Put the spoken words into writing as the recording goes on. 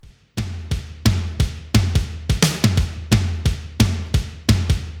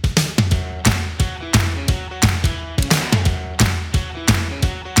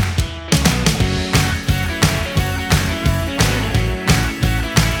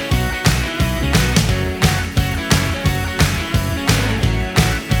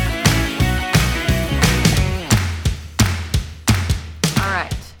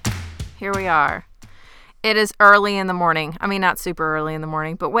are. It is early in the morning. I mean, not super early in the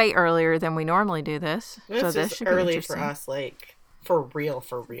morning, but way earlier than we normally do this. This is early for us, like, for real.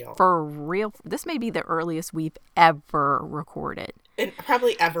 For real. This may be the earliest we've ever recorded. It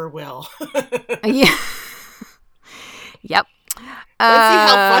probably ever will. Yeah. Yep. Let's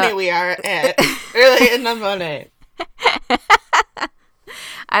see how funny we are at early in the morning.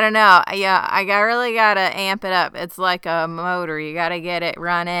 I don't know. Yeah, I really got to amp it up. It's like a motor. You got to get it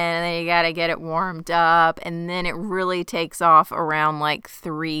running, and then you got to get it warmed up, and then it really takes off around like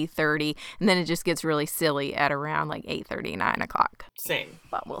 3:30, and then it just gets really silly at around like 8:30, 9 o'clock. Same.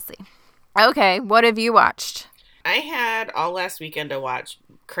 But we'll see. Okay, what have you watched? I had all last weekend to watch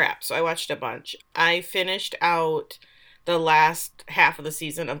crap, so I watched a bunch. I finished out the last half of the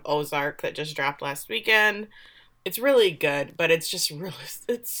season of Ozark that just dropped last weekend. It's really good, but it's just really,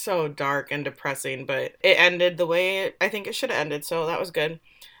 it's so dark and depressing, but it ended the way I think it should have ended, so that was good.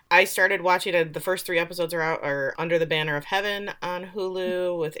 I started watching it. The first 3 episodes are Under the Banner of Heaven on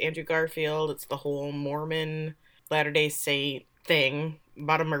Hulu with Andrew Garfield. It's the whole Mormon Latter-day Saint thing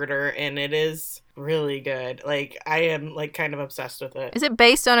about a murder, and it is really good. Like, I am, like, kind of obsessed with it. Is it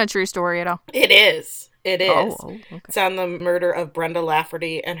based on a true story at all? It is. It is. Oh, okay. It's on the murder of Brenda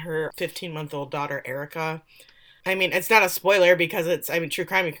Lafferty and her 15-month-old daughter, Erica. I mean, it's not a spoiler because true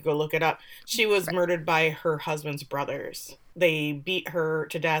crime, you could go look it up. She was murdered by her husband's brothers. They beat her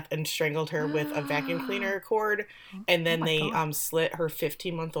to death and strangled her with a vacuum cleaner cord, and then they slit her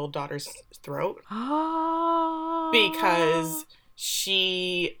 15-month-old daughter's throat because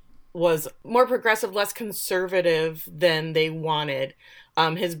she was more progressive, less conservative than they wanted.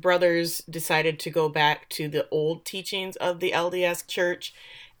 His brothers decided to go back to the old teachings of the LDS church,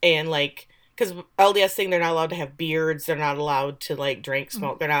 and like, because LDS thing, they're not allowed to have beards, they're not allowed to like drink,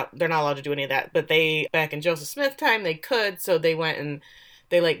 smoke, they're not allowed to do any of that. But they, back in Joseph Smith time, they could, so they went and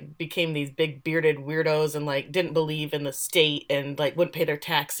they like became these big bearded weirdos and like didn't believe in the state and like wouldn't pay their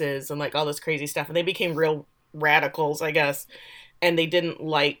taxes and like all this crazy stuff. And they became real radicals, I guess. And they didn't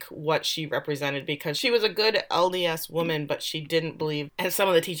like what she represented because she was a good LDS woman, but she didn't believe, and some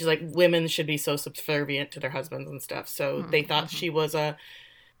of the teachers, like, women should be so subservient to their husbands and stuff. So they thought she was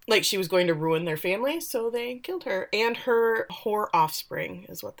she was going to ruin their family, so they killed her. And her whore offspring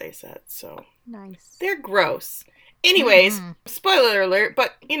is what they said. So nice. They're gross. Anyways, spoiler alert,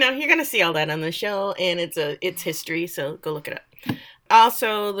 but, you know, you're going to see all that on the show, and it's history, so go look it up.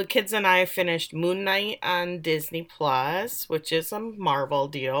 Also, the kids and I finished Moon Knight on Disney Plus, which is a Marvel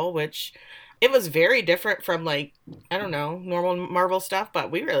deal, which it was very different from, like, I don't know, normal Marvel stuff,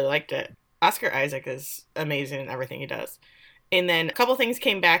 but we really liked it. Oscar Isaac is amazing in everything he does. And then a couple things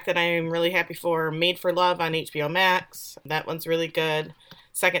came back that I'm really happy for. Made for Love on HBO Max. That one's really good.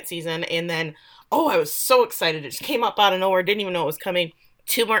 2nd season. And then, I was so excited. It just came up out of nowhere. Didn't even know it was coming.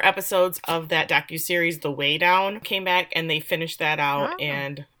 2 more episodes of that docuseries, The Way Down, came back, and they finished that out,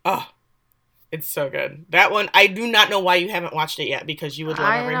 and, it's so good. That one, I do not know why you haven't watched it yet, because you would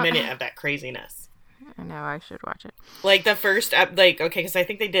love every minute of that craziness. I know, I should watch it. Like, the first, because I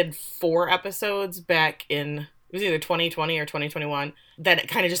think they did 4 episodes back in, it was either 2020 or 2021, that it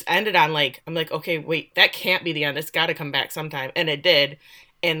kind of just ended on, like, I'm like, okay, wait, that can't be the end. It's got to come back sometime, and it did.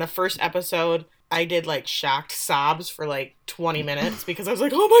 And the first episode, I did, like, shocked sobs for, like, 20 minutes because I was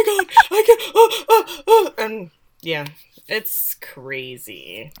like, oh, my God, I can't, and, yeah, it's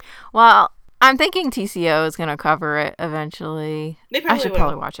crazy. Well, I'm thinking TCO is going to cover it eventually. I should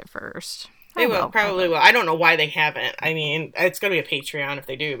probably watch it first. They probably will. I don't know why they haven't. I mean, it's going to be a Patreon if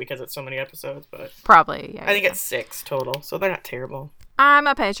they do because it's so many episodes, but... Probably, yeah. I think it's 6 total, so they're not terrible. I'm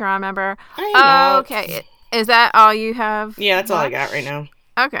a Patreon member. I know. Okay. Is that all you have? Yeah, that's all I got right now.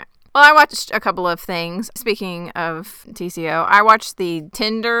 Okay. Well, I watched a couple of things. Speaking of TCO, I watched the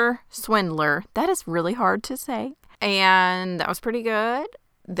Tinder Swindler. That is really hard to say. And that was pretty good.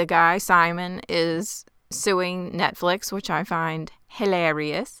 The guy, Simon, is suing Netflix, which I find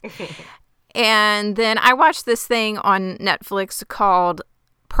hilarious. And then I watched this thing on Netflix called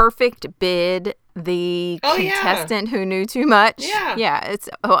Perfect Bid, the contestant who knew too much. Yeah. It's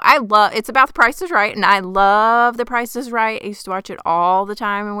about The Price is Right, and I love The Price is Right. I used to watch it all the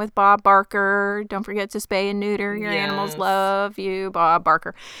time, and with Bob Barker. Don't forget to spay and neuter your animals. Love you, Bob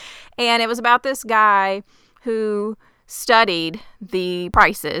Barker. And it was about this guy who studied the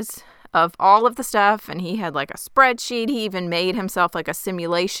prices of all of the stuff, and he had like a spreadsheet. He even made himself like a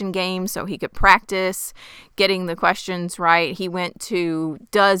simulation game so he could practice getting the questions right. He went to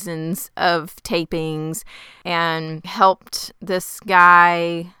dozens of tapings and helped this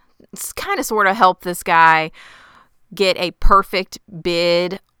guy get a perfect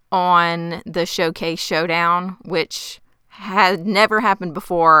bid on the Showcase Showdown, which had never happened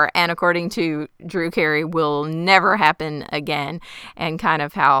before, and according to Drew Carey, will never happen again, and kind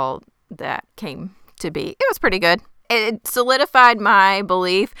of how that came to be. It was pretty good. It solidified my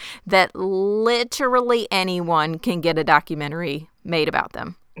belief that literally anyone can get a documentary made about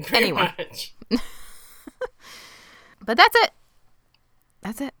them. Pretty anyone. much. But that's it.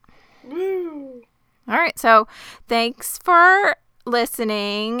 That's it. Woo. All right. So thanks for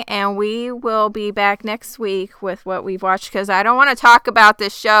listening, and we will be back next week with what we've watched, because I don't want to talk about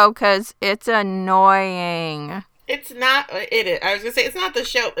this show because it's annoying. It's not, it is. I was going to say, it's not the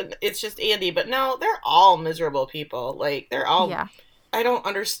show, it's just Andy, but no, they're all miserable people. Like, they're all, Yeah. I don't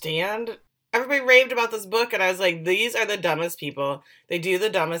understand. Everybody raved about this book, and I was like, these are the dumbest people. They do the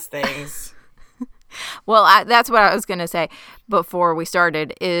dumbest things. Well, that's what I was going to say before we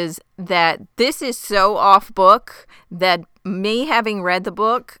started, is that this is so off book that me having read the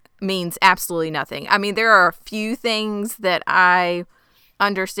book means absolutely nothing. I mean, there are a few things that I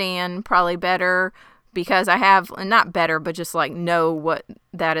understand probably better because I have, not better, but just like know what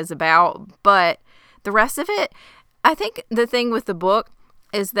that is about. But the rest of it, I think the thing with the book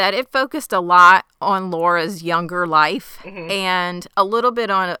is that it focused a lot on Laura's younger life and a little bit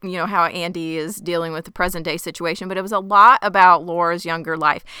on, how Andy is dealing with the present day situation, but it was a lot about Laura's younger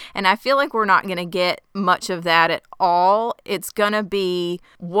life. And I feel like we're not going to get much of that at all. It's going to be,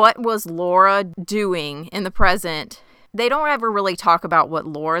 what was Laura doing in the present? They don't ever really talk about what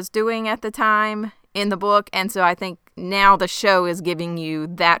Laura's doing at the time in the book. And so I think now the show is giving you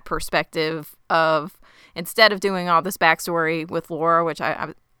that perspective of, instead of doing all this backstory with Laura, which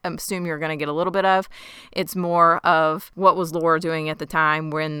I assume you're going to get a little bit of, it's more of what was Laura doing at the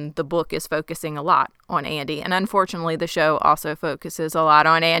time, when the book is focusing a lot on Andy. And unfortunately, the show also focuses a lot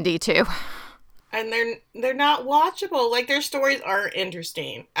on Andy too. And they're not watchable. Like, their stories aren't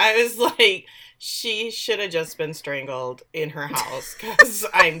interesting. I was like, she should have just been strangled in her house, because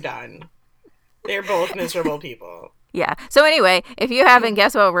I'm done. They're both miserable people. Yeah. So anyway, if you haven't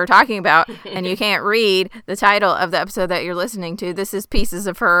guessed what we're talking about and you can't read the title of the episode that you're listening to, this is Pieces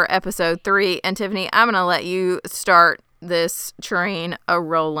of Her, episode 3. And Tiffany, I'm going to let you start this train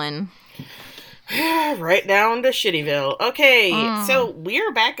a-rolling. Right down to Shittyville. Okay, so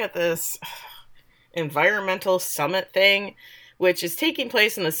we're back at this environmental summit thing, which is taking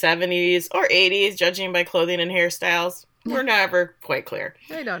place in the 70s or 80s, judging by clothing and hairstyles. We're never quite clear.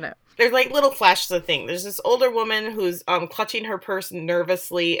 I don't know. There's like little flashes of things. There's this older woman who's clutching her purse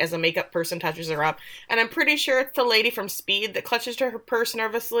nervously as a makeup person touches her up. And I'm pretty sure it's the lady from Speed that clutches her purse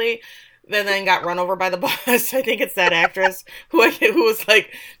nervously, then got run over by the bus. I think it's that actress who was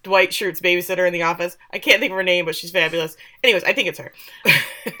like Dwight Schrute's babysitter in The Office. I can't think of her name, but she's fabulous. Anyways, I think it's her.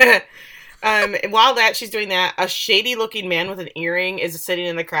 While she's doing that, a shady-looking man with an earring is sitting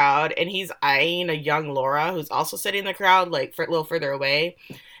in the crowd, and he's eyeing a young Laura who's also sitting in the crowd, like a little further away.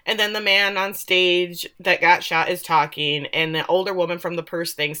 And then the man on stage that got shot is talking, and the older woman from the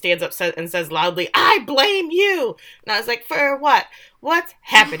purse thing stands up and says loudly, "I blame you!" And I was like, for what? What's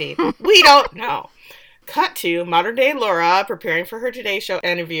happening? We don't know. Cut to modern-day Laura preparing for her Today Show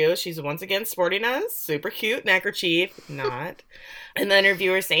interview. She's once again sporting a super cute neckerchief. Not. And the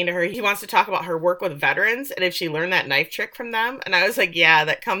interviewer is saying to her he wants to talk about her work with veterans and if she learned that knife trick from them. And I was like, yeah,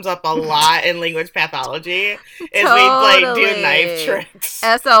 that comes up a lot in language pathology. Is we do knife tricks.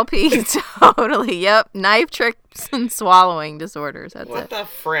 SLP, totally. Yep. Knife tricks and swallowing disorders. That's what it. The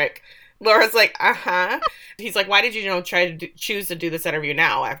frick? Laura's like, uh-huh. He's like, why did you try to choose to do this interview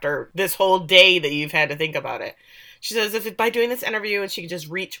now after this whole day that you've had to think about it? She says if by doing this interview and she could just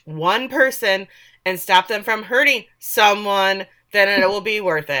reach one person and stop them from hurting someone, then it will be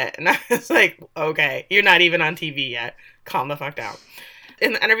worth it. And I was like, okay, you're not even on TV yet. Calm the fuck down.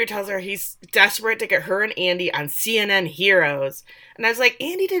 And the interview tells her he's desperate to get her and Andy on CNN Heroes. And I was like,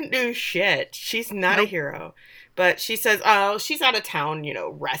 Andy didn't do shit. She's not a hero. But she says, oh, she's out of town,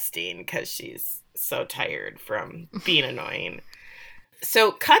 resting because she's so tired from being annoying.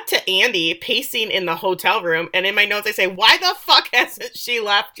 So cut to Andy pacing in the hotel room. And in my notes, I say, why the fuck hasn't she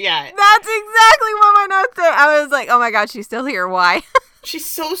left yet? That's exactly what my notes say. I was like, oh my God, she's still here. Why? She's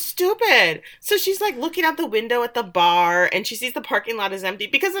so stupid. So she's like looking out the window at the bar and she sees the parking lot is empty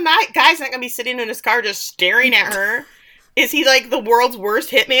because the guy's not going to be sitting in his car just staring at her. Is he like the world's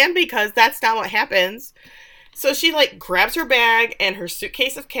worst hitman? Because that's not what happens. So she like grabs her bag and her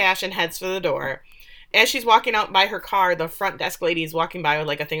suitcase of cash and heads for the door. As she's walking out by her car, the front desk lady is walking by with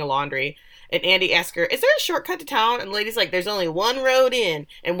like a thing of laundry. And Andy asks her, is there a shortcut to town? And the lady's like, there's only one road in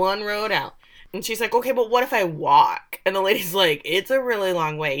and one road out. And she's like, okay, but what if I walk? And the lady's like, it's a really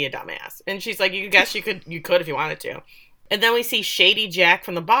long way, you dumbass. And she's like, you could if you wanted to. And then we see Shady Jack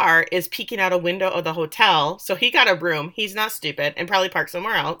from the bar is peeking out a window of the hotel. So he got a broom. He's not stupid and probably parked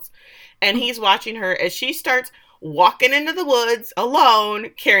somewhere else. And he's watching her as she starts walking into the woods alone,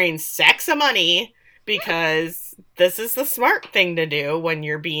 carrying sacks of money, because this is the smart thing to do when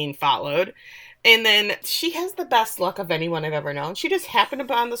you're being followed. And then she has the best luck of anyone I've ever known. She just happened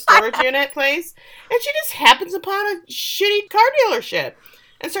upon the storage unit place, and she just happens upon a shitty car dealership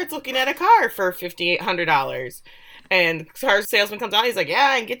and starts looking at a car for $5,800. And car salesman comes out. He's like,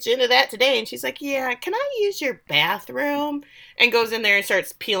 yeah, I can get you into that today. And she's like, yeah, can I use your bathroom? And goes in there and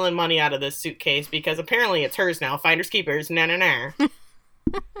starts peeling money out of this suitcase because apparently it's hers now. Finders keepers. Nah.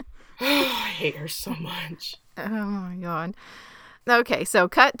 I hate her so much. Oh, my God. Okay, so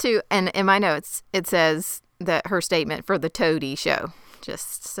cut to, and in my notes, it says that her statement for the Toady Show.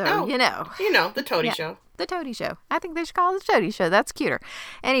 Just so you know. You know, the Toady Show. The Toady Show. I think they should call it the Toady Show. That's cuter.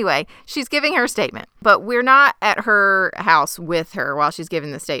 Anyway, she's giving her statement, but we're not at her house with her while she's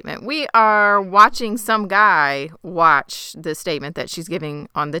giving the statement. We are watching some guy watch the statement that she's giving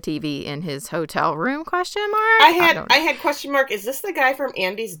on the TV in his hotel room, question mark? I had question mark. Is this the guy from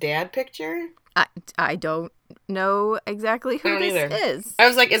Andy's dad picture? I don't know exactly who this is. I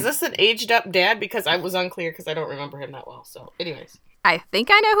was like, is this an aged up dad? Because I was unclear because I don't remember him that well. So anyways. I think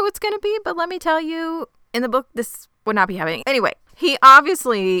I know who it's going to be, but let me tell you, in the book, this would not be happening. Anyway, he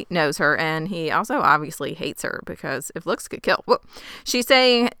obviously knows her, and he also obviously hates her, because if looks could kill. Whoa. She's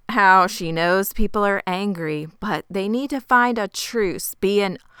saying how she knows people are angry, but they need to find a truce, be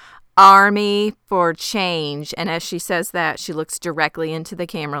an army for change. And as she says that, she looks directly into the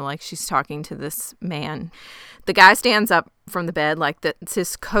camera like she's talking to this man. The guy stands up from the bed like that's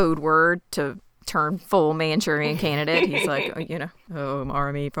his code word to turn full Manchurian candidate. He's like,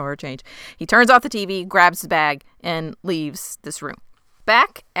 army for change. He turns off the TV, grabs his bag, and leaves this room.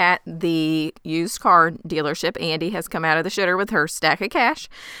 Back at the used car dealership, Andy has come out of the shitter with her stack of cash,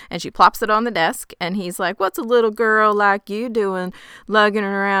 and she plops it on the desk, and he's like, what's a little girl like you doing lugging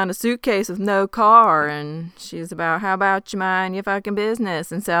around a suitcase with no car? And she's about, how about you mind your fucking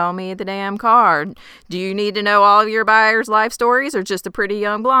business and sell me the damn car? Do you need to know all of your buyers' life stories or just the pretty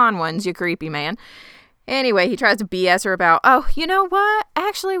young blonde ones, you creepy man? Anyway, he tries to BS her about, oh, you know what?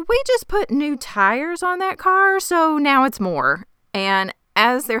 Actually, we just put new tires on that car, so now it's more. And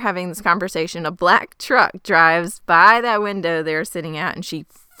as they're having this conversation, a black truck drives by that window they're sitting at, and she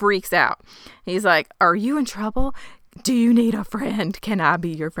freaks out. He's like, are you in trouble? Do you need a friend? Can I be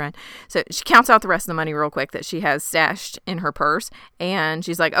your friend? So she counts out the rest of the money real quick that she has stashed in her purse, and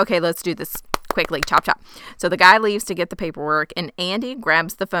she's like, okay, let's do this quickly. Chop, chop. So the guy leaves to get the paperwork, and Andy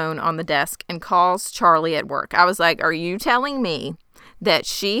grabs the phone on the desk and calls Charlie at work. I was like, are you telling me that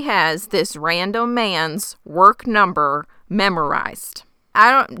she has this random man's work number memorized? I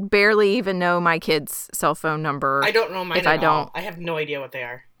don't barely even know my kid's cell phone number. I don't know mine at all. I have no idea what they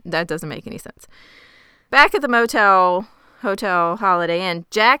are. That doesn't make any sense. Back at the hotel Holiday Inn,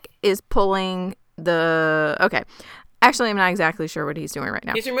 Jack is pulling the... Okay. Actually, I'm not exactly sure what he's doing right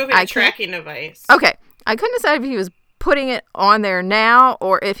now. He's removing a tracking device. Okay. I couldn't decide if he was putting it on there now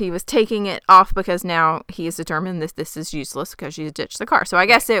or if he was taking it off because now he has determined that this is useless because she's ditched the car. So I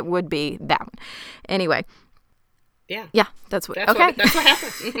guess it would be that one. Anyway... Yeah, that's what happened.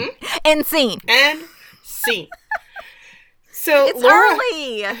 Mm-hmm. And scene. So it's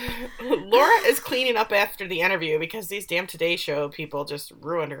Laura is cleaning up after the interview because these damn Today Show people just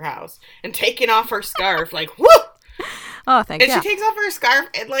ruined her house and taking off her scarf like, whoo! Oh, thank you. And she takes off her scarf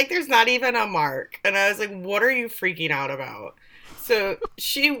and like there's not even a mark. And I was like, what are you freaking out about? So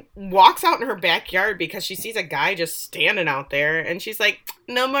she walks out in her backyard because she sees a guy just standing out there. And she's like,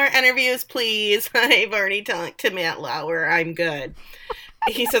 no more interviews, please. I've already talked to Matt Lauer. I'm good.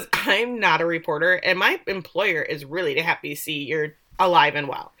 He says, I'm not a reporter. And my employer is really happy to see you're alive and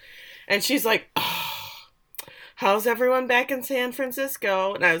well. And she's like, oh, how's everyone back in San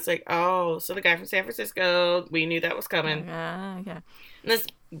Francisco? And I was like, oh, so the guy from San Francisco, we knew that was coming. Okay. And this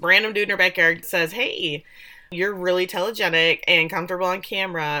random dude in her backyard says, hey, you're really telegenic and comfortable on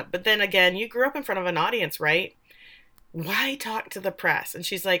camera. But then again, you grew up in front of an audience, right? Why talk to the press? And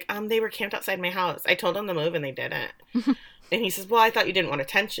she's like, they were camped outside my house. I told them to move and they didn't. And he says, well, I thought you didn't want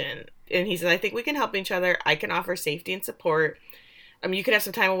attention. And he says, I think we can help each other. I can offer safety and support. You could have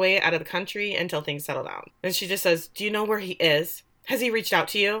some time away out of the country until things settle down. And she just says, do you know where he is? Has he reached out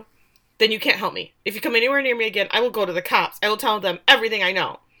to you? Then you can't help me. If you come anywhere near me again, I will go to the cops. I will tell them everything I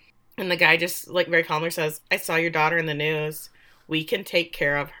know. And the guy just, like, very calmly says, I saw your daughter in the news. We can take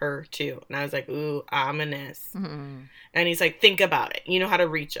care of her, too. And I was like, ooh, ominous. Mm-hmm. And he's like, think about it. You know how to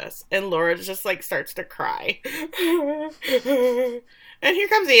reach us. And Laura just, like, starts to cry. And here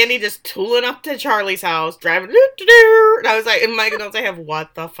comes Andy just tooling up to Charlie's house, driving, doo-doo-doo. And I was like, in my notes I have,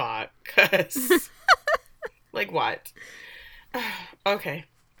 what the fuck? 'Cause, like, what? Okay.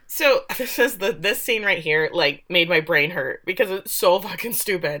 So, this scene right here, like, made my brain hurt because it's so fucking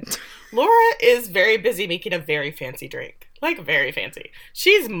stupid. Laura is very busy making a very fancy drink. Like, very fancy.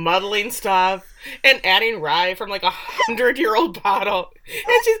 She's muddling stuff and adding rye from, like, 100-year-old bottle.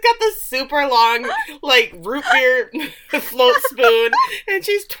 And she's got this super long, like, root beer float spoon. And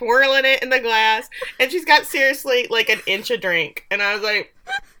she's twirling it in the glass. And she's got, seriously, like, an inch of drink. And I was like,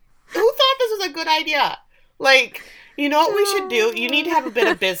 who thought this was a good idea? Like... You know what we should do? You need to have a bit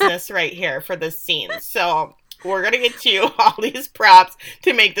of business right here for this scene. So we're going to get you all these props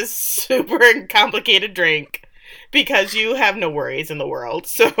to make this super complicated drink because you have no worries in the world.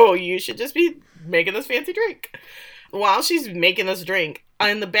 So you should just be making this fancy drink. While she's making this drink,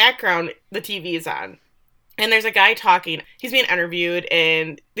 in the background, the TV is on. And there's a guy talking. He's being interviewed,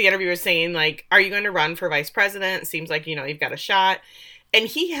 and the interviewer is saying, like, are you going to run for vice president? It seems like, you know, you've got a shot. And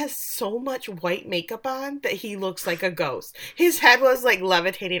he has so much white makeup on that he looks like a ghost. His head was, like,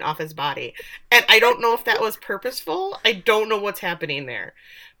 levitating off his body. And I don't know if that was purposeful. I don't know what's happening there.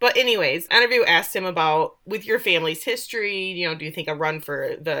 But anyways, interview asked him about, with your family's history, you know, do you think a run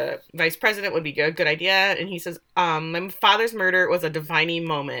for the vice president would be a good idea? And he says, my father's murder was a defining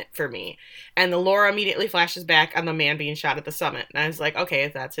moment for me. And the Laura immediately flashes back on the man being shot at the summit. And I was like, okay,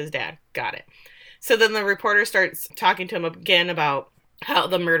 that's his dad. Got it. So then the reporter starts talking to him again about how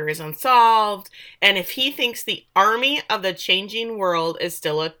the murder is unsolved, and if he thinks the army of the changing world is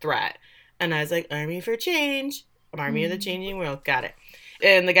still a threat. And I was like, Army for Change. Army of the Changing World. Got it.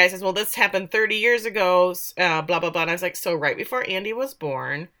 And the guy says, well, this happened 30 years ago, blah, blah, blah. And I was like, so right before Andy was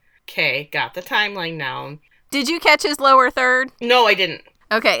born. Okay, got the timeline down. Did you catch his lower third? No, I didn't.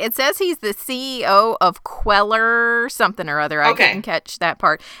 Okay, it says he's the CEO of Queller something or other. I didn't catch that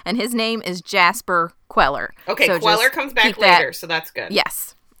part. And his name is Jasper Queller. Okay, so Queller comes back later, so that's good.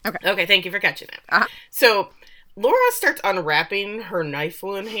 Yes. Okay, thank you for catching that. Uh-huh. So Laura starts unwrapping her knife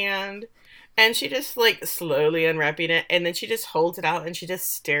in hand, and she just, like, slowly unwrapping it, and then she just holds it out, and she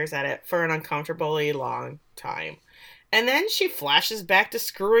just stares at it for an uncomfortably long time. And then she flashes back to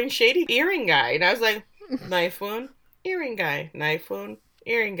screwing Shady Earring Guy, and I was like, knife wound, earring guy, knife wound,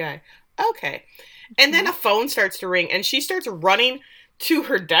 earring guy. Okay. And then a phone starts to ring, and she starts running to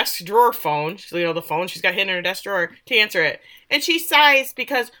her desk drawer phone, you know, the phone she's got hidden in her desk drawer, to answer it. And she sighs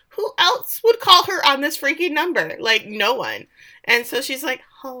because who else would call her on this freaking number? Like, no one. And so she's like,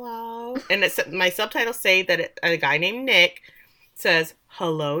 hello. And my subtitles say that a guy named Nick says,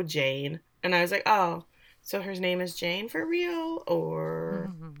 hello, Jane. And I was like, oh, so her name is Jane for real?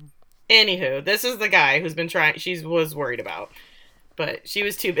 Or... Anywho, this is the guy who's been she was worried about. But she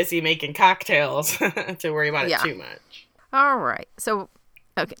was too busy making cocktails to worry about it too much. All right. So,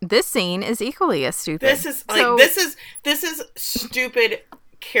 okay, this scene is equally as stupid. This is like this is stupid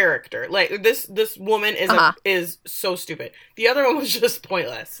character. Like this woman is so stupid. The other one was just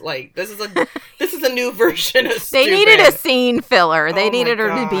pointless. Like this is a new version of stupid. They needed a scene filler. They needed her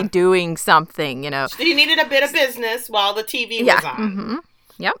to be doing something, you know. She needed a bit of business while the TV was on. Mm-hmm.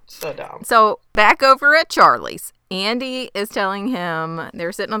 Yep. So dumb. So back over at Charlie's, Andy is telling him,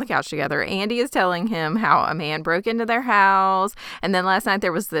 they're sitting on the couch together. Andy is telling him how a man broke into their house. And then last night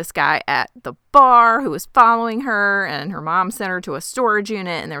there was this guy at the bar who was following her, and her mom sent her to a storage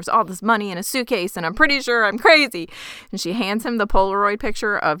unit, and there was all this money in a suitcase, and I'm pretty sure I'm crazy. And she hands him the Polaroid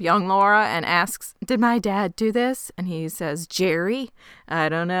picture of young Laura and asks, did my dad do this? And he says, Jerry? I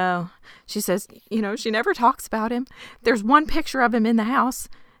don't know. She says, you know, she never talks about him. There's one picture of him in the house.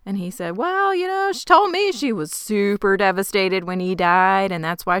 And he said, well, you know, she told me she was super devastated when he died, and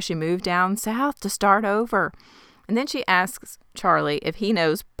that's why she moved down south to start over. And then she asks Charlie if he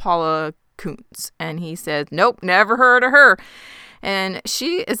knows Paula Kuntz, and he says, nope, never heard of her. And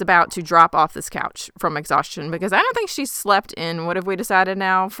she is about to drop off this couch from exhaustion because I don't think she's slept in, what have we decided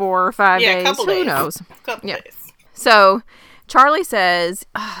now, 4 or 5 days? Who knows? Couple days. So Charlie says,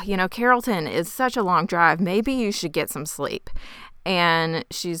 you know, Carrollton is such a long drive. Maybe you should get some sleep. And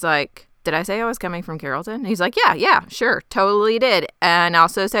she's like, did I say I was coming from Carrollton? And he's like, yeah, sure, totally did. And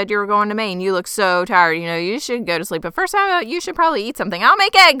also said you were going to Maine. You look so tired. You know, you should go to sleep. But first, you should probably eat something. I'll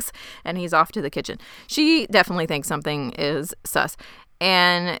make eggs. And he's off to the kitchen. She definitely thinks something is sus.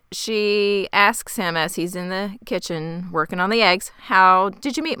 And she asks him as he's in the kitchen working on the eggs, how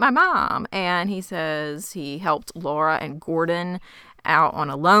did you meet my mom? And he says he helped Laura and Gordon out on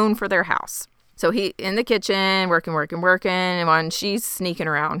a loan for their house. So he in the kitchen, working, and when she's sneaking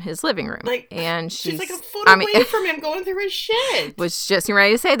around his living room. Like, and she's like a foot away from him going through his shit. Was just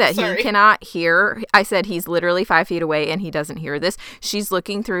ready to say that. Sorry. He cannot hear. I said he's literally 5 feet away and he doesn't hear this. She's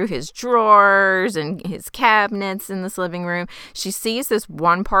looking through his drawers and his cabinets in this living room. She sees this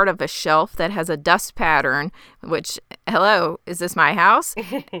one part of a shelf that has a dust pattern, which, hello, is this my house?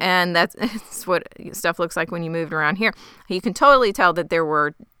 And that's what stuff looks like when you moved around here. You can totally tell that there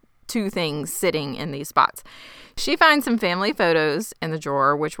were 2 things sitting in these spots. She finds some family photos in the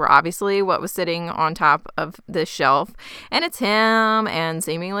drawer, which were obviously what was sitting on top of this shelf. And it's him and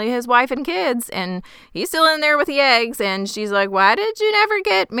seemingly his wife and kids. And he's still in there with the eggs. And she's like, why did you never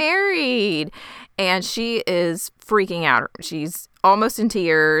get married? And she is freaking out. She's almost in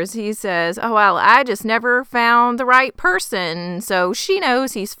tears. He says, oh, well, I just never found the right person. So she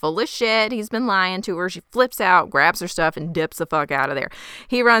knows he's full of shit. He's been lying to her. She flips out, grabs her stuff, and dips the fuck out of there.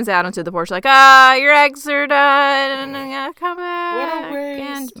 He runs out onto the porch like, your eggs are done. Come back. What a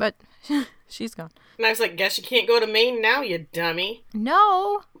waste. But she's gone. And I was like, guess you can't go to Maine now, you dummy.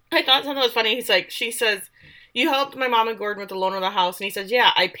 No. I thought something was funny. She says, you helped my mom and Gordon with the loan of the house. And he says,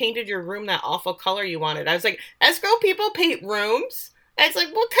 yeah, I painted your room that awful color you wanted. I was like, escrow people paint rooms? And it's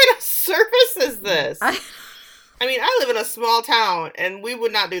like, what kind of service is this? I mean, I live in a small town, and we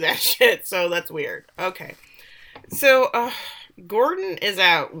would not do that shit, so that's weird. Okay. So, Gordon is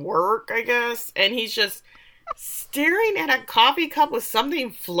at work, I guess, and he's just staring at a coffee cup with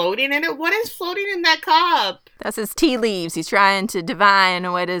something floating in it. What is floating in that cup? That's his tea leaves. He's trying to divine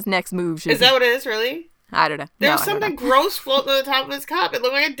what his next move should be. Is that what it is, really? I don't know. There's something gross floating on the top of his cup. It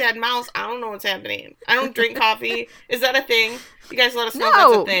looked like a dead mouse. I don't know what's happening. I don't drink coffee. Is that a thing? You guys let us know if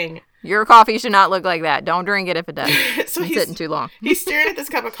that's a thing. Your coffee should not look like that. Don't drink it if it does. So he's sitting too long. He's staring at this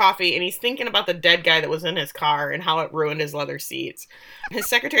cup of coffee, and he's thinking about the dead guy that was in his car and how it ruined his leather seats. His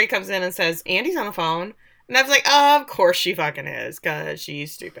secretary comes in and says, Andy's on the phone. And I was like, oh, of course she fucking is, because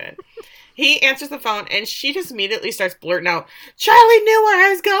she's stupid. He answers the phone, and she just immediately starts blurting out, Charlie knew where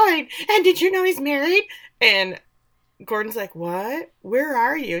I was going, and did you know he's married? And Gordon's like, what? Where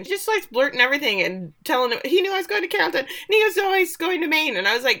are you? And she just starts blurting everything and telling him he knew I was going to Carrollton, and he was always going to Maine. And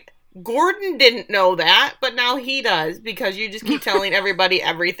I was like, Gordon didn't know that, but now he does, because you just keep telling everybody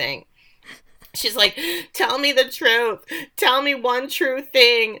everything. She's like, tell me the truth. Tell me one true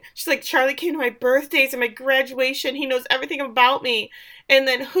thing. She's like, Charlie came to my birthdays and my graduation. He knows everything about me. And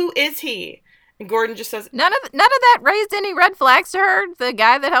then who is he? And Gordon just says, none of that raised any red flags to her. The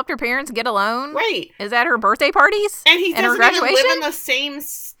guy that helped her parents get a loan, right? Is at her birthday parties, and he doesn't even live in the same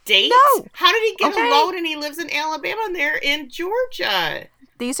state. No. How did he get a loan? And he lives in Alabama, and they're in Georgia.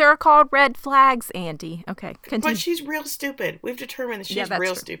 These are called red flags, Andy. Okay, continue. But she's real stupid. We've determined that she's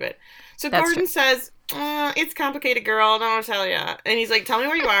real stupid. So that's Gordon true. says, it's complicated, girl. Don't want to tell ya. And he's like, tell me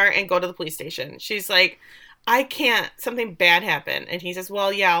where you are and go to the police station. She's like, I can't. Something bad happened. And he says,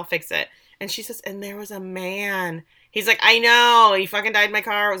 well, yeah, I'll fix it. And she says, and there was a man. He's like, I know. He fucking died in my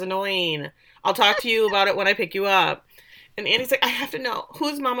car. It was annoying. I'll talk to you about it when I pick you up. And Andy's like, I have to know.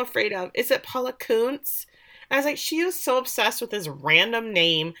 Who's Mom afraid of? Is it Paula Kuntz? And I was like, she was so obsessed with this random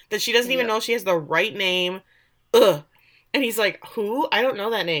name that she doesn't even know she has the right name. Ugh. And he's like, who? I don't know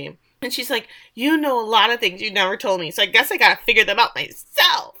that name. And she's like, you know a lot of things you never told me, so I guess I gotta figure them out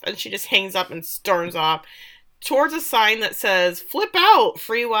myself. And she just hangs up and storms off towards a sign that says, flip out,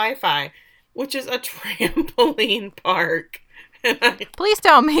 free Wi-Fi, which is a trampoline park. Please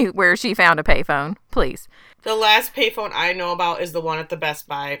tell me where she found a payphone, please. The last payphone I know about is the one at the Best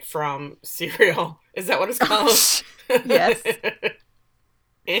Buy from Cereal. Is that what it's called? Yes.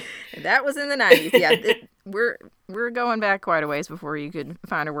 That was in the 90s. Yeah, we're going back quite a ways before you could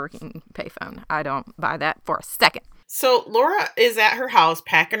find a working payphone. I don't buy that for a second. So Laura is at her house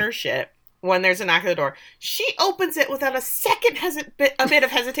packing her shit when there's a knock at the door. She opens it without a second bit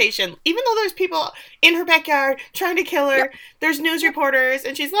of hesitation. Even though there's people in her backyard trying to kill her, yep. There's news reporters,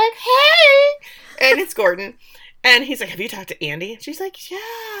 and she's like, hey! And it's Gordon. And he's like, have you talked to Andy? And she's like,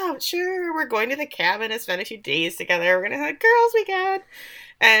 yeah, sure. We're going to the cabin and spend a few days together. We're going to have a girls' weekend.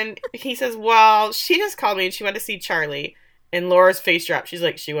 And he says, well, she just called me and she went to see Charlie. And Laura's face dropped. She's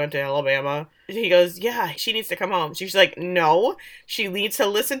like, she went to Alabama. And he goes, yeah, she needs to come home. She's like, no, she needs to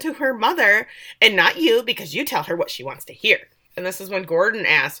listen to her mother and not you, because you tell her what she wants to hear. And this is when Gordon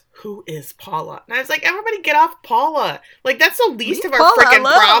asks, who is Paula? And I was like, everybody get off Paula. Like, that's the least of our freaking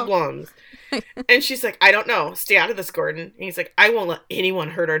problems. And she's like, I don't know. Stay out of this, Gordon. And he's like, I won't let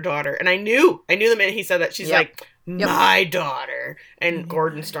anyone hurt our daughter. And I knew the minute he said that. She's like, my daughter. And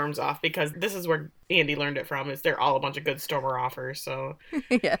Gordon storms off, because this is where Andy learned it from, is they're all a bunch of good stormer offers. So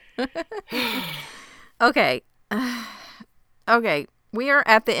yeah. Okay. Okay. We are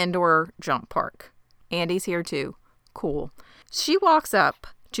at the indoor jump park. Andy's here too. Cool. She walks up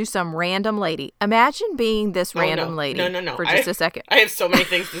to some random lady. Imagine being this random lady for just a second. I have so many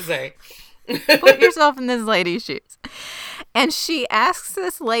things to say. Put yourself in this lady's shoes. And she asks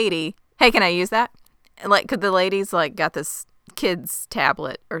this lady, hey, can I use that? Like, could the lady's like got this kid's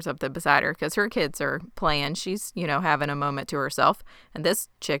tablet or something beside her because her kids are playing. She's, having a moment to herself. And this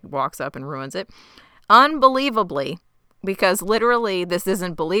chick walks up and ruins it. Unbelievably, because literally this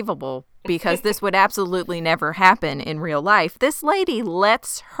isn't believable because this would absolutely never happen in real life. This lady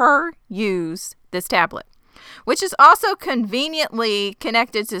lets her use this tablet, which is also conveniently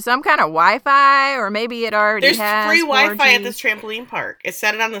connected to some kind of Wi-Fi, or maybe it already has There's free 4G. Wi-Fi at this trampoline park. It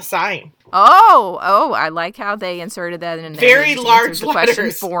said it on the sign. Oh, I like how they inserted that in there. Very large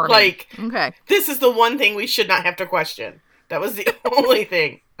letters. For me. Like, okay. This is the one thing we should not have to question. That was the only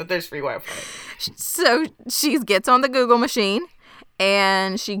thing, but there's free Wi-Fi. So she gets on the Google machine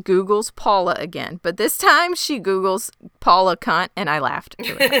and she Googles Paula again. But this time she Googles Paula cunt, and I laughed.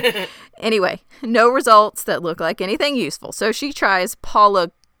 Anyway, no results that look like anything useful. So she tries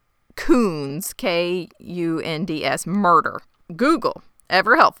Paula Koonds, Kunds, murder. Google,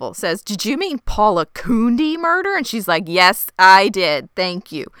 ever helpful, says, did you mean Paula Coondy murder? And she's like, yes, I did.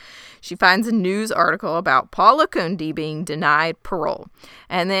 Thank you. She finds a news article about Paula Coondy being denied parole.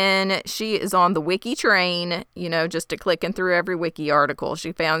 And then she is on the wiki train, just clicking through every wiki article.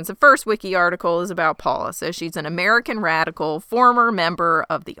 She found the first wiki article is about Paula. So she's an American radical, former member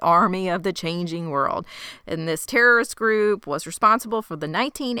of the Army of the Changing World. And this terrorist group was responsible for the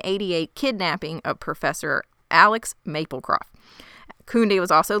 1988 kidnapping of Professor Alex Maplecroft. Coondy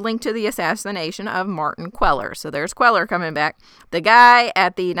was also linked to the assassination of Martin Queller. So there's Queller coming back. The guy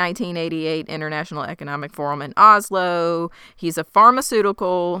at the 1988 International Economic Forum in Oslo. He's a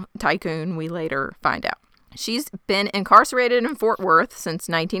pharmaceutical tycoon, we later find out. She's been incarcerated in Fort Worth since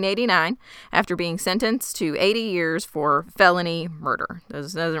 1989 after being sentenced to 80 years for felony murder.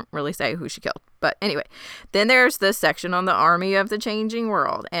 This doesn't really say who she killed. But anyway, then there's this section on the Army of the Changing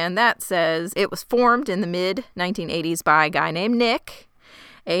World. And that says it was formed in the mid-1980s by a guy named Nick,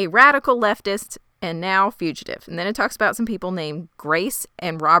 a radical leftist and now fugitive. And then it talks about some people named Grace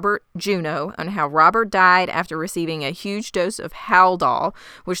and Robert Juneau and how Robert died after receiving a huge dose of Haldol,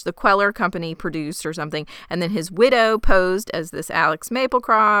 which the Queller Company produced or something. And then his widow posed as this Alex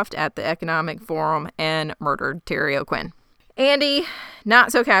Maplecroft at the Economic Forum and murdered Terry O'Quinn. Andy,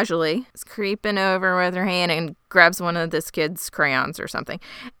 not so casually, is creeping over with her hand and grabs one of this kid's crayons or something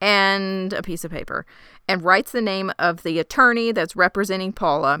and a piece of paper and writes the name of the attorney that's representing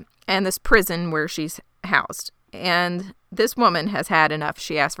Paula and this prison where she's housed. And this woman has had enough.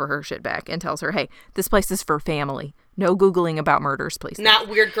 She asks for her shit back and tells her, hey, this place is for family. No Googling about murders, please. Not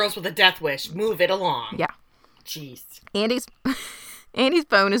weird girls with a death wish. Move it along. Yeah. Jeez. Andy's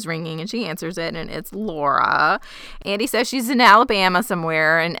phone is ringing and she answers it and it's Laura. Andy says she's in Alabama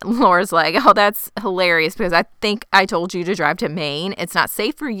somewhere and Laura's like, oh, that's hilarious because I think I told you to drive to Maine. It's not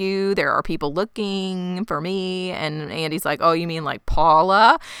safe for you. There are people looking for me. And Andy's like, oh, you mean like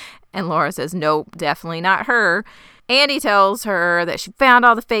Paula? And Laura says, nope, definitely not her. Andy tells her that she found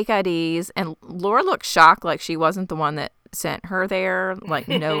all the fake IDs and Laura looks shocked like she wasn't the one that sent her there, like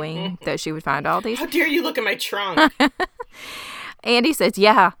knowing that she would find all these. How dare you look at my trunk? Andy says,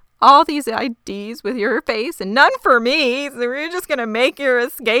 yeah, all these IDs with your face and none for me. So we're just going to make your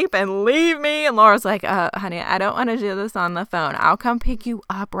escape and leave me. And Laura's like, honey, I don't want to do this on the phone. I'll come pick you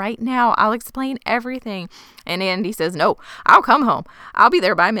up right now. I'll explain everything. And Andy says, no, I'll come home. I'll be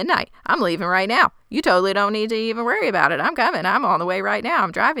there by midnight. I'm leaving right now. You totally don't need to even worry about it. I'm coming. I'm on the way right now.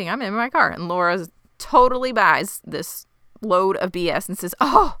 I'm driving. I'm in my car. And Laura totally buys this load of BS and says,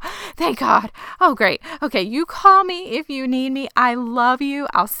 oh, thank God. Oh, great. Okay, you call me if you need me. I love you.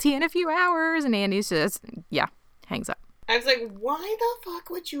 I'll see you in a few hours. And Andy says, yeah, hangs up. I was like, why the fuck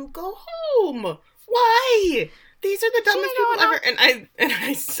would you go home? Why? These are the dumbest people ever. And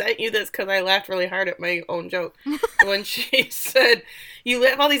I sent you this because I laughed really hard at my own joke. When she said, you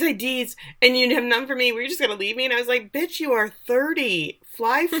have all these IDs and you have none for me. Were you just going to leave me? And I was like, bitch, you are 30.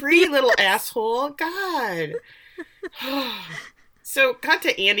 Fly free, little asshole. God. So, cut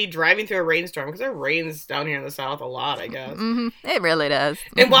to Andy driving through a rainstorm, because it rains down here in the South a lot, I guess. Mm-hmm. It really does.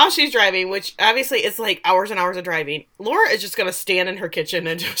 And while she's driving, which obviously it's like hours and hours of driving, Laura is just going to stand in her kitchen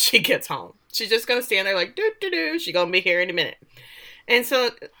until she gets home. She's just going to stand there like, doo-doo-doo, she's going to be here in a minute. And so,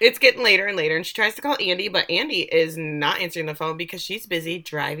 it's getting later and later, and she tries to call Andy, but Andy is not answering the phone because she's busy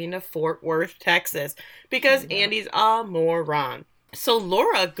driving to Fort Worth, Texas, because Andy's a moron. So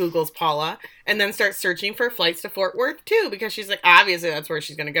Laura Googles Paula and then starts searching for flights to Fort Worth too, because she's like, obviously that's where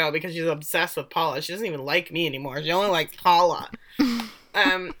she's going to go because she's obsessed with Paula. She doesn't even like me anymore. She only likes Paula.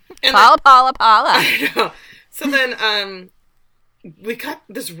 And Paula. I know. So then, we got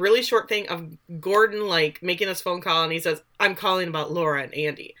this really short thing of Gordon, like, making this phone call, and he says, I'm calling about Laura and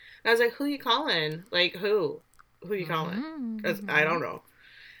Andy. And I was like, who you calling? Like, who? Who you calling? 'Cause I don't know.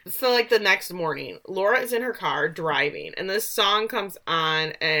 So, like, the next morning, Laura is in her car driving, and this song comes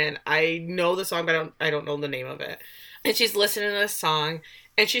on, and I know the song, but I don't know the name of it. And she's listening to this song,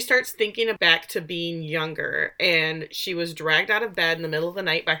 and she starts thinking back to being younger, and she was dragged out of bed in the middle of the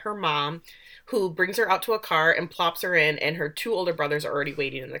night by her mom, who brings her out to a car and plops her in, and her 2 older brothers are already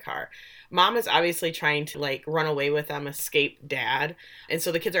waiting in the car. Mom is obviously trying to, like, run away with them, escape dad. And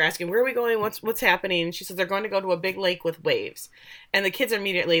so the kids are asking, where are we going? What's happening? And she says they're going to go to a big lake with waves. And the kids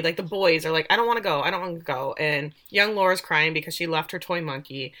immediately, like, the boys are like, I don't want to go. And young Laura's crying because she left her toy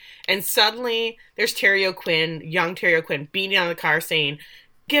monkey. And suddenly there's Terry O'Quinn, young Terry O'Quinn, beating on the car saying,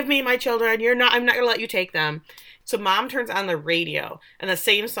 give me my children. I'm not going to let you take them. So Mom turns on the radio, and the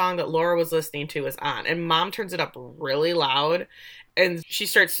same song that Laura was listening to is on. And Mom turns it up really loud, and she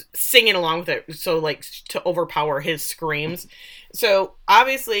starts singing along with it, so, like, to overpower his screams. So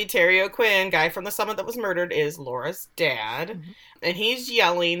obviously Terry O'Quinn, guy from the summit that was murdered, is Laura's dad. Mm-hmm. And he's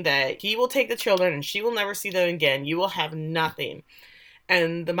yelling that he will take the children and she will never see them again. You will have nothing.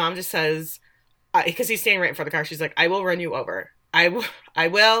 And the mom just says, because he's standing right in front of the car, she's like, I will run you over. I will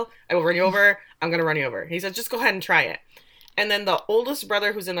run you over. I'm going to run you over. He said, just go ahead and try it. And then the oldest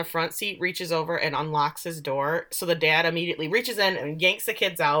brother, who's in the front seat, reaches over and unlocks his door. So the dad immediately reaches in and yanks the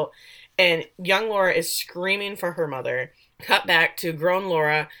kids out. And young Laura is screaming for her mother. Cut back to grown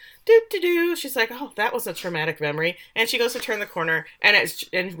Laura. Do. She's like, oh, that was a traumatic memory. And she goes to turn the corner. And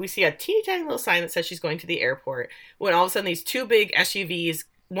we see a teeny tiny little sign that says she's going to the airport. When all of a sudden these 2 big SUVs,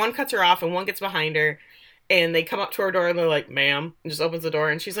 one cuts her off and one gets behind her. And they come up to her door and they're like, ma'am, and just opens the door.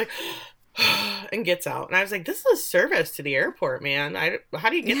 And she's like, and gets out. And I was like, this is a service to the airport, man. How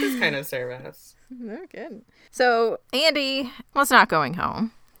do you get this kind of service? Very good. So Andy was not going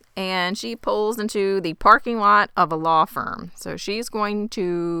home, and she pulls into the parking lot of a law firm. So she's going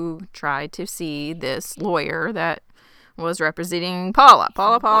to try to see this lawyer that was representing Paula.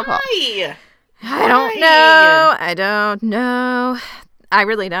 Why? I don't know. I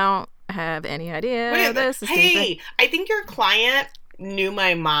really don't have any idea. Hey, I think your client knew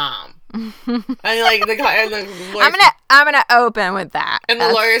my mom. And like the lawyer, I'm gonna open with that. And the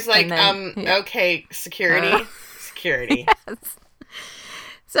lawyer's like, okay, security. Yes.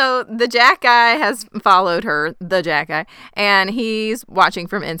 So the Jack guy has followed her, and he's watching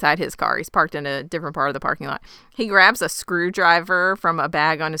from inside his car. He's parked in a different part of the parking lot. He grabs a screwdriver from a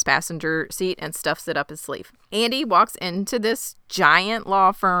bag on his passenger seat and stuffs it up his sleeve. Andy walks into this giant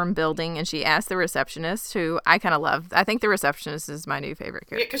law firm building, and she asks the receptionist, who I kind of love. I think the receptionist is my new favorite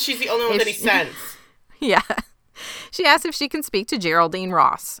character. Yeah, because she's the only one that he sends. Yeah. She asks if she can speak to Geraldine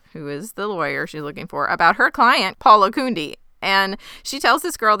Ross, who is the lawyer she's looking for, about her client, Paula Kundi. And she tells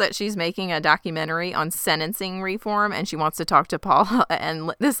this girl that she's making a documentary on sentencing reform, and she wants to talk to Paula.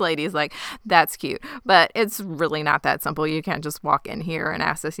 And this lady is like, that's cute, but it's really not that simple. You can't just walk in here and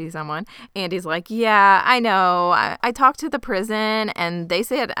ask to see someone. Andy's like, yeah, I know. I talked to the prison, and they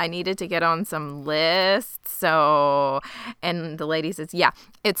said I needed to get on some lists. So, and the lady says, yeah,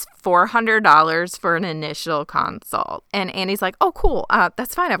 it's $400 for an initial consult. And Andy's like, oh, cool.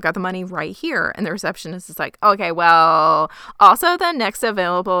 That's fine. I've got the money right here. And the receptionist is like, okay, well, also, the next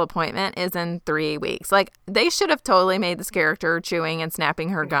available appointment is in 3 weeks. Like, they should have totally made this character chewing and snapping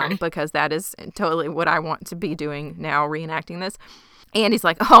her gum, because that is totally what I want to be doing now, reenacting this. And he's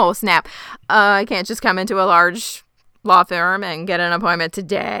like, oh, snap. I can't just come into a large law firm and get an appointment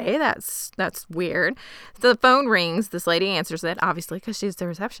today. That's weird. The phone rings. This lady answers it, obviously, because she's the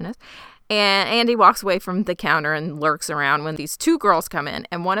receptionist. And Andy walks away from the counter and lurks around when these 2 girls come in,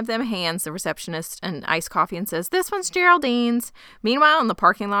 and one of them hands the receptionist an iced coffee and says, this one's Geraldine's. Meanwhile, in the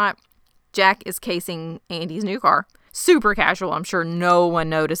parking lot, Jack is casing Andy's new car. Super casual. I'm sure no one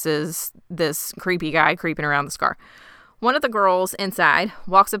notices this creepy guy creeping around this car. One of the girls inside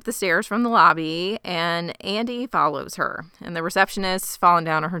walks up the stairs from the lobby, and Andy follows her. And the receptionist, falling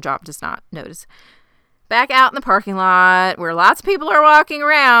down on her job, does not notice. Back out in the parking lot, where lots of people are walking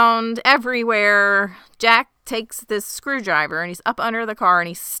around everywhere, Jack takes this screwdriver, and he's up under the car, and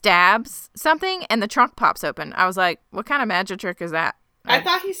he stabs something, and the trunk pops open. I was like, what kind of magic trick is that? I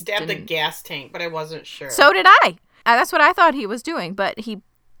thought he stabbed the gas tank, but I wasn't sure. So did I. That's what I thought he was doing, but he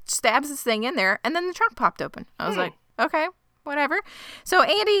stabs this thing in there, and then the trunk popped open. I was like, okay, whatever. So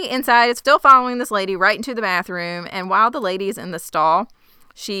Andy inside is still following this lady right into the bathroom, and while the lady's in the stall,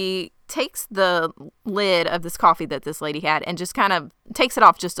 she takes the lid of this coffee that this lady had and just kind of takes it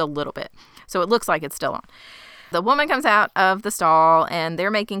off just a little bit, so it looks like it's still on. The woman comes out of the stall and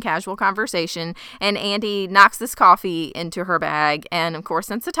they're making casual conversation, and Andy knocks this coffee into her bag, and of course,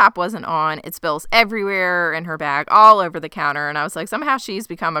 since the top wasn't on, it spills everywhere in her bag, all over the counter. And I was like, somehow she's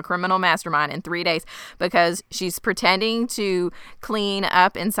become a criminal mastermind in 3 days, because she's pretending to clean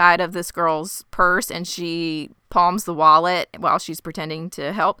up inside of this girl's purse, and she palms the wallet while she's pretending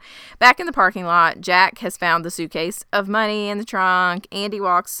to help. Back in the parking lot, Jack has found the suitcase of money in the trunk. Andy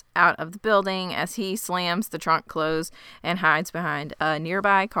walks out of the building as he slams the trunk closed and hides behind a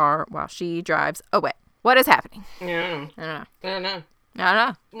nearby car while she drives away. What is happening? Yeah. I don't know. I don't know. I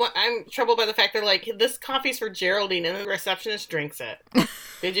don't know. Well, I'm troubled by the fact they're like, this coffee's for Geraldine, and the receptionist drinks it.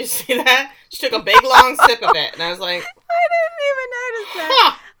 Did you see that? She took a big, long sip of it, and I was like... I didn't even notice that.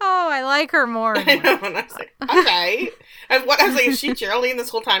 Huh. Oh, I like her more and more. I know, and I was like, okay. I was like, is she Geraldine this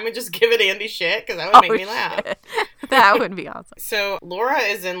whole time and just give it Andy shit? Because that would make me laugh. That would be awesome. So, Laura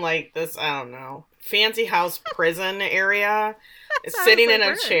is in, like, this, I don't know, fancy house prison area, sitting in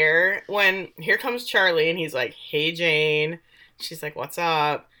a chair, when here comes Charlie, and he's like, hey, Jane. She's like, what's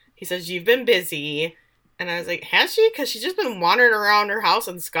up? He says, you've been busy. And I was like, has she? Because she's just been wandering around her house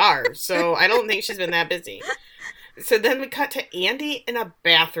in scarves. So I don't think she's been that busy. So then we cut to Andy in a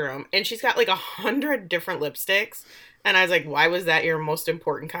bathroom. And she's got like 100 different lipsticks. And I was like, why was that your most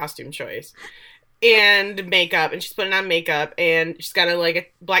important costume choice? And makeup. And she's putting on makeup. And she's got a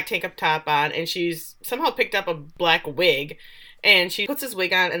black tank top on. And she's somehow picked up a black wig. And she puts this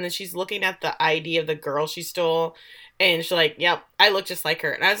wig on. And then she's looking at the ID of the girl she stole. And she's like, yep, I look just like her.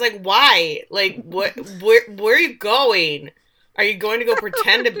 And I was like, why? Like, where are you going? Are you going to go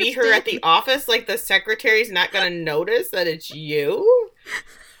pretend to be her at the office? Like, the secretary's not going to notice that it's you?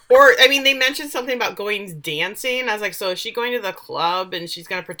 Or, I mean, they mentioned something about going dancing. I was like, so is she going to the club and she's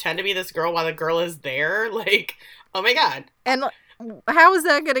going to pretend to be this girl while the girl is there? Like, oh my God. And how is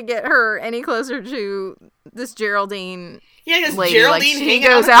that going to get her any closer to this Geraldine? Yeah, because lady? Geraldine like, she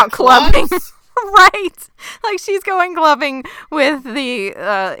goes out clubbing. Right. Like, she's going clubbing with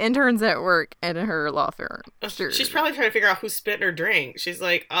the interns at work at her law firm. Sure. She's probably trying to figure out who spit in her drink. She's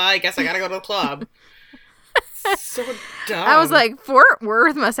like, I guess I gotta go to the club. So dumb. I was like, Fort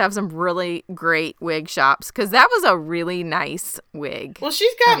Worth must have some really great wig shops, because that was a really nice wig. Well,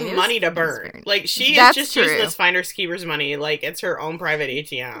 she's got money to burn. Like, she is just using this Finders Keepers money like it's her own private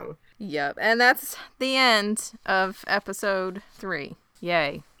ATM. Yep. And that's the end of episode 3.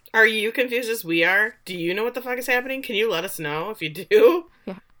 Yay. Are you confused as we are? Do you know what the fuck is happening? Can you let us know if you do?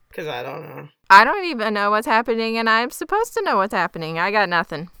 Yeah. Because I don't know. I don't even know what's happening, and I'm supposed to know what's happening. I got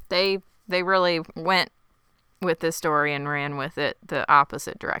nothing. They really went with this story and ran with it the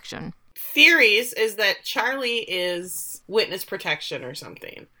opposite direction. Theories is that Charlie is witness protection or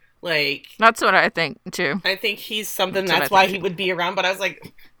something. Like, that's what I think too. I think he's something that's why he would be around. But I was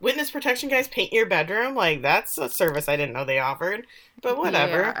like, witness protection guys paint your bedroom? Like, that's a service I didn't know they offered. But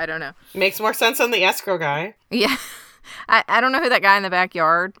whatever. Yeah, I don't know. Makes more sense than the escrow guy. Yeah. I don't know who that guy in the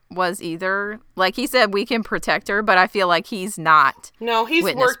backyard was either. Like, he said we can protect her, but I feel like he's not. No, he's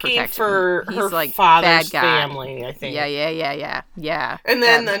working for her like father's family, I think. Yeah. And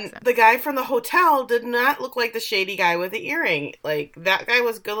then the guy from the hotel did not look like the shady guy with the earring. Like, that guy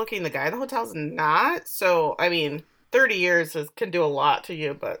was good looking. The guy in the hotel's not. So, I mean, 30 years can do a lot to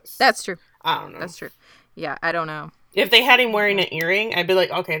you, but... That's true. I don't know. That's true. Yeah, I don't know. If they had him wearing an earring, I'd be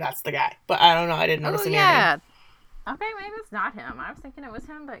like, okay, that's the guy. But I don't know. I didn't notice an earring. Okay, maybe it's not him. I was thinking it was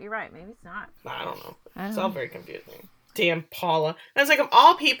him, but you're right. Maybe it's not. I don't know. It's all very confusing. Damn Paula. And I was like, of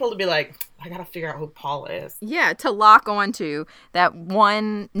all people to be like, I gotta figure out who Paula is. Yeah, to lock onto that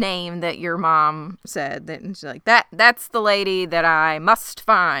one name that your mom said. That she's like, that's the lady that I must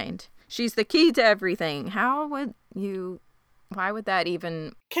find. She's the key to everything. Why would that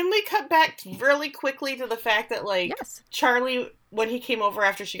even... Can we cut back really quickly to the fact that, like, yes. Charlie, when he came over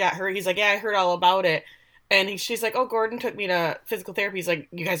after she got hurt, he's like, yeah, I heard all about it. And she's like, oh, Gordon took me to physical therapy. He's like,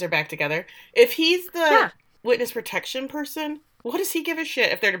 you guys are back together. If he's the witness protection person, what does he give a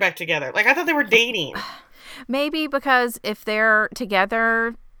shit if they're back together? Like, I thought they were dating. Maybe because if they're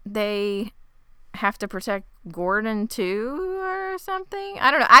together, they have to protect Gordon too or something.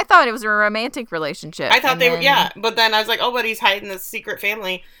 I don't know. I thought it was a romantic relationship. I thought they were, yeah. But then I was like, oh, but he's hiding this secret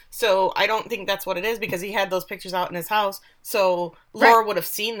family. So I don't think that's what it is, because he had those pictures out in his house. So Laura would have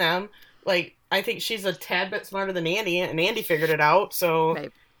seen them. Like, I think she's a tad bit smarter than Andy, and Andy figured it out, so...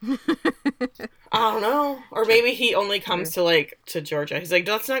 Maybe. I don't know. Or maybe he only comes to Georgia. He's like,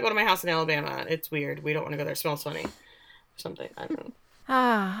 let's not go to my house in Alabama. It's weird. We don't want to go there. It smells funny. Or something. I don't know.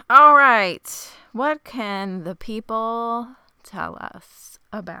 All right. What can the people tell us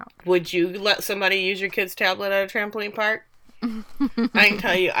about? Would you let somebody use your kid's tablet at a trampoline park? I can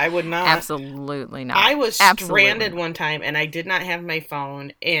tell you, I would not. Absolutely not. I was stranded one time, and I did not have my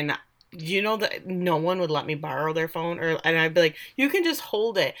phone, and you know that no one would let me borrow their phone, and I'd be like, you can just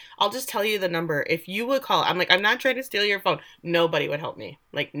hold it. I'll just tell you the number. If you would call, I'm like, I'm not trying to steal your phone. Nobody would help me.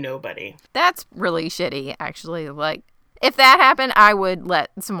 Like, nobody. That's really shitty, actually. Like, if that happened, I would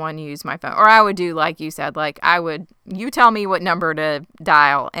let someone use my phone. Or I would do like you said, like you tell me what number to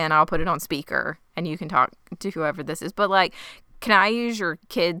dial and I'll put it on speaker and you can talk to whoever this is. But like, can I use your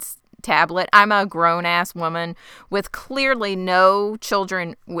kid's tablet? I'm a grown-ass woman with clearly no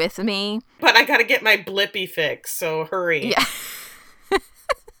children with me. But I gotta get my Blippy fix, so hurry. Yeah.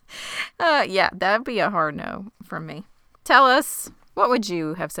 Yeah, that'd be a hard no from me. Tell us, what would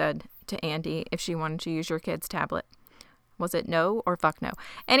you have said to Andy if she wanted to use your kid's tablet? Was it no or fuck no?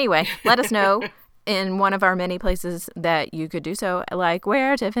 Anyway, let us know in one of our many places that you could do so. Like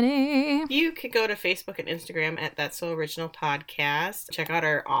where, Tiffany? You could go to Facebook and Instagram at That's So Original Podcast. Check out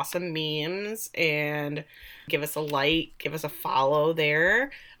our awesome memes and give us a like, give us a follow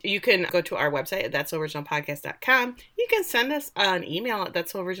there. You can go to our website at that'soriginalpodcast.com. You can send us an email at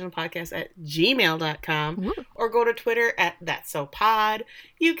that'soriginalpodcast@gmail.com or go to Twitter at that'sopod.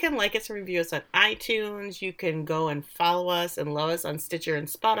 You can like us and review us on iTunes. You can go and follow us and love us on Stitcher and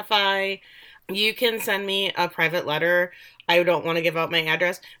Spotify. You can send me a private letter. I don't want to give out my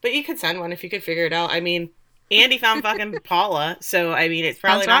address, but you could send one if you could figure it out. I mean, Andy found fucking Paula, so I mean, it's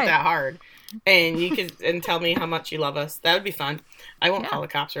probably not that hard. And you can and tell me how much you love us. That would be fun. I won't call the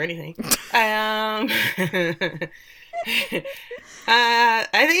cops or anything. I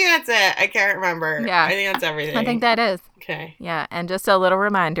think that's it. I can't remember. Yeah. I think that's everything. I think that is. Okay. Yeah, and just a little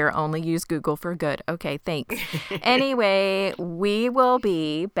reminder, only use Google for good. Okay, thanks. Anyway, we will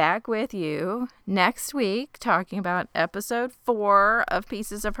be back with you next week talking about episode 4 of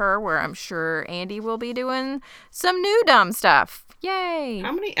Pieces of Her, where I'm sure Andy will be doing some new dumb stuff. Yay!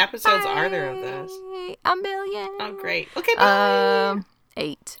 How many episodes are there of this? 1 million. Oh, great. Okay, bye.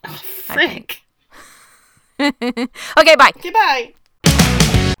 8. Oh, frick. Okay, bye. Goodbye.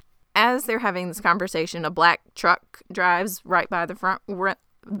 As they're having this conversation, a black truck drives right by the front.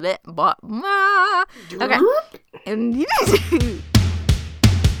 Okay.